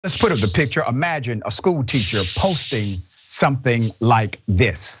Let's put up the picture. Imagine a school teacher posting something like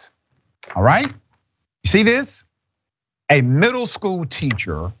this. All right, you see this? A middle school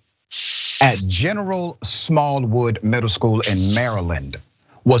teacher at General Smallwood Middle School in Maryland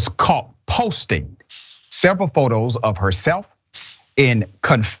was caught posting several photos of herself in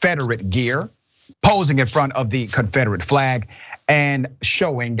Confederate gear, posing in front of the Confederate flag and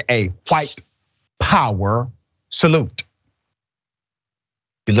showing a white power salute.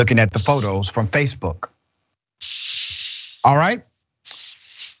 You're looking at the photos from Facebook. All right.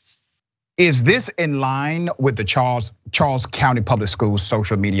 Is this in line with the Charles County Public Schools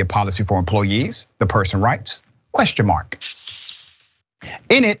social media policy for employees? The person writes, question mark.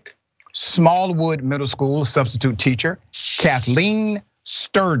 In it, Smallwood Middle School substitute teacher Kathleen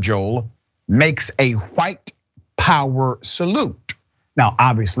Sturgill makes a white power salute. Now,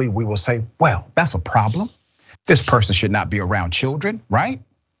 obviously, we will say, well, that's a problem. This person should not be around children, right?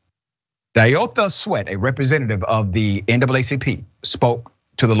 Diotha Sweat, a representative of the NAACP, spoke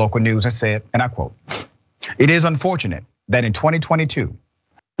to the local news and said, and I quote, "It is unfortunate that in 2022,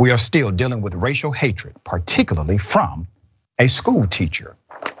 we are still dealing with racial hatred, particularly from a school teacher.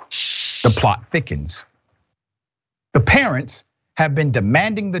 The plot thickens. The parents have been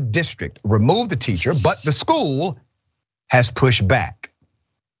demanding the district remove the teacher, but the school has pushed back."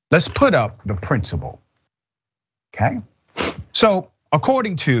 Let's put up the principal, okay? So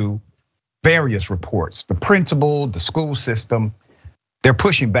according to various reports, the principal, the school system, they're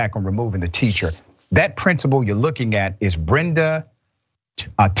pushing back on removing the teacher. That principal you're looking at is Brenda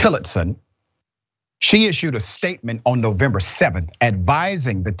Tillotson. She issued a statement on November 7th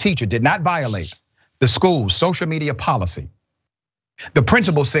advising the teacher did not violate the school's social media policy. The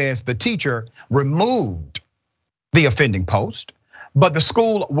principal says the teacher removed the offending post, but the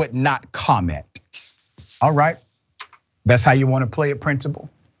school would not comment. All right, that's how you want to play it, principal.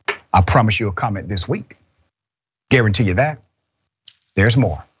 I promise you a comment this week. Guarantee you that. There's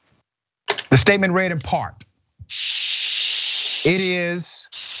more. The statement read in part, "It is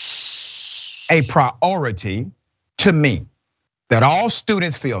a priority to me that all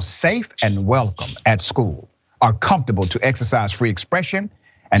students feel safe and welcome at school, are comfortable to exercise free expression,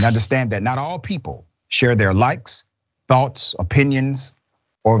 and understand that not all people share their likes, thoughts, opinions,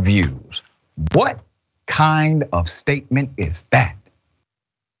 or views." What kind of statement is that?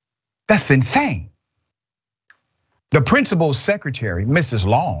 That's insane. The principal's secretary, Mrs.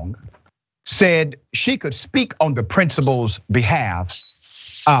 Long, said she could speak on the principal's behalf,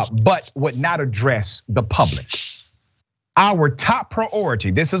 but would not address the public. "Our top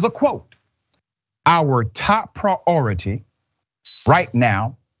priority," this is a quote, "our top priority right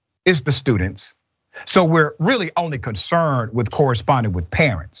now is the students. So we're really only concerned with corresponding with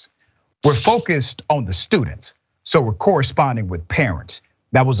parents. We're focused on the students, so we're corresponding with parents."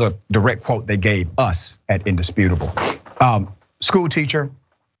 That was a direct quote they gave us at Indisputable. School teacher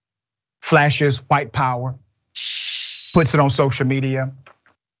flashes white power, puts it on social media,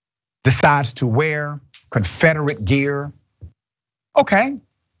 decides to wear Confederate gear. Okay,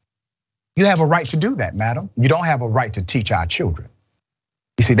 you have a right to do that, madam. You don't have a right to teach our children.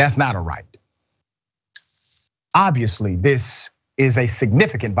 You see, that's not a right. Obviously, this is a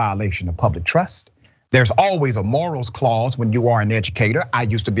significant violation of public trust. There's always a morals clause when you are an educator. I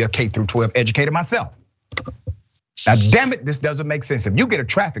used to be a K through 12 educator myself. Now, damn it, this doesn't make sense. If you get a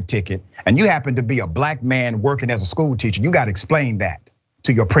traffic ticket and you happen to be a black man working as a school teacher, you got to explain that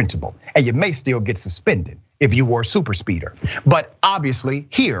to your principal. And you may still get suspended if you were a super speeder. But obviously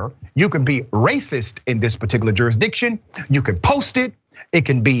here, you can be racist in this particular jurisdiction. You can post it. It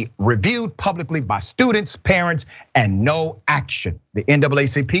can be reviewed publicly by students, parents, and no action. The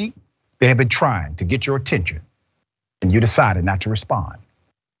NAACP, they have been trying to get your attention and you decided not to respond.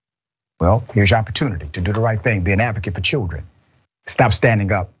 Well, here's your opportunity to do the right thing, be an advocate for children. Stop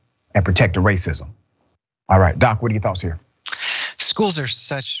standing up and protecting racism. All right, Doc, what are your thoughts here? Schools are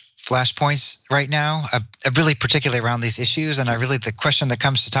such flashpoints right now, really particularly around these issues. And the question that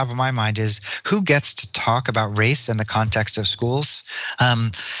comes to the top of my mind is who gets to talk about race in the context of schools?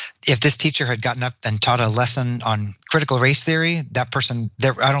 If this teacher had gotten up and taught a lesson on critical race theory, that person,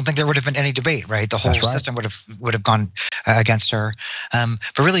 I don't think there would have been any debate, right? The whole system would have gone against her.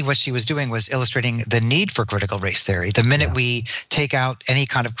 But really what she was doing was illustrating the need for critical race theory. The minute we take out any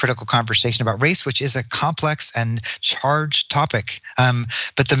kind of critical conversation about race, which is a complex and charged topic,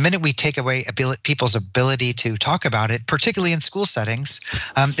 but the minute we take away people's ability to talk about it, particularly in school settings,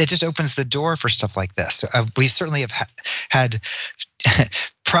 it just opens the door for stuff like this. We certainly have had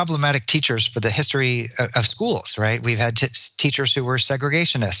problematic teachers for the history of schools, right? We've had teachers who were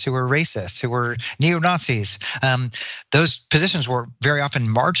segregationists, who were racists, who were neo-Nazis. Those positions were very often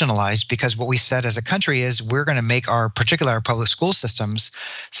marginalized because what we said as a country is we're going to make our public school systems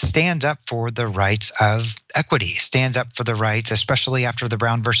stand up for the rights of equity, stand up for the rights, especially after the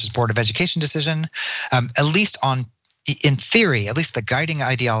Brown versus Board of Education decision, at least in theory, at least the guiding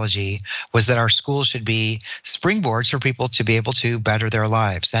ideology was that our schools should be springboards for people to be able to better their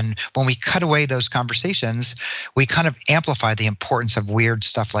lives. And when we cut away those conversations, we kind of amplify the importance of weird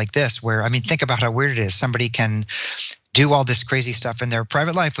stuff like this, where, I mean, think about how weird it is. Somebody can do all this crazy stuff in their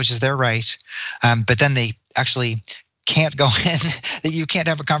private life, which is their right, but then they actually can't go in, that you can't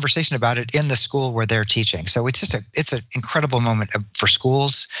have a conversation about it in the school where they're teaching. So it's an incredible moment for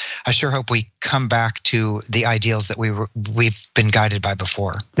schools. I sure hope we come back to the ideals that we've been guided by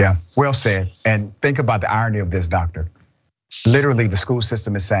before. Yeah, well said. And think about the irony of this, Doctor. Literally, the school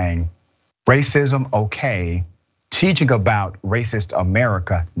system is saying racism, okay, teaching about racist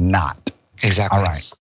America, not. Exactly. All right.